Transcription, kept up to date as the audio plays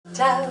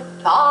out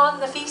on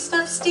the feast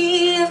of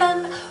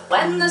Stephen,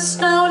 when the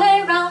snow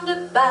lay round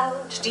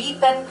about,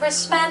 deep and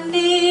crisp and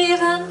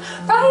even.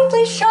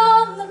 Brightly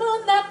shone the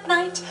moon that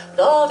night,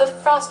 though the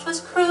frost was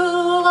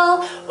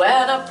cruel,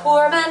 when a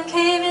poor man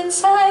came in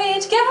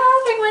sight,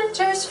 gathering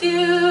winter's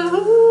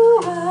fuel.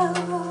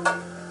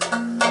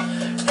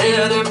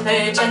 Hither,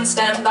 page, and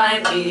stand by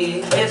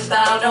me, if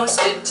thou know'st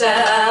it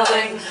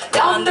telling,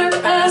 yonder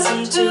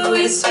present who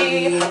is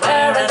he,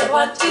 where and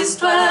what is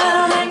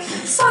dwelling.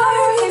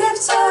 Sire, he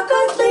lives a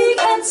goodly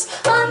fence,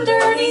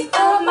 underneath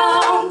the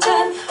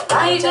mountain,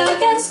 right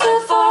against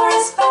the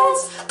forest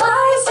fence,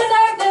 lies St.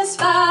 Agnes'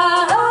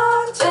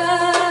 fountain.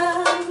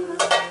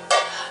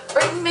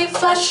 Bring me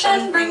flesh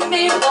and bring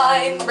me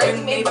wine,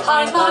 bring me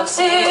pine logs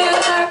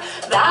hither,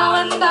 thou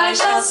and I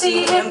shall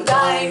see him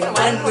dine,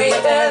 when we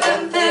bear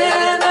them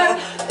thither.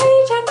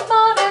 Page and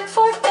monarch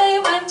forth they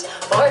went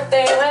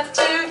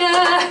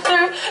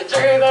together,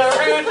 through the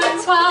rude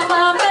winds while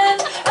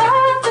lament,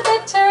 and the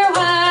bitter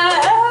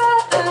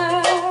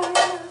weather.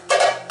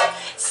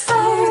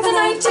 Sire, the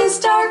night is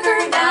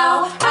darker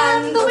now,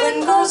 and the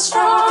wind grows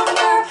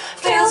stronger,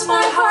 fails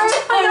my heart,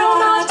 I know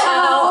not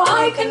how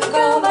I can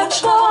go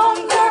much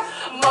longer.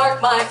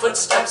 Mark my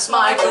footsteps,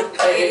 my good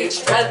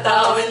page, tread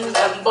thou in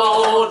them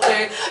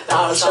boldly,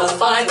 thou shalt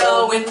find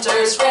the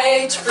winter's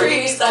rage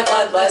freeze thy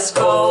blood less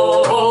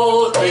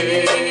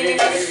coldly.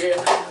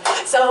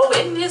 So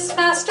in his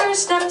master's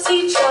step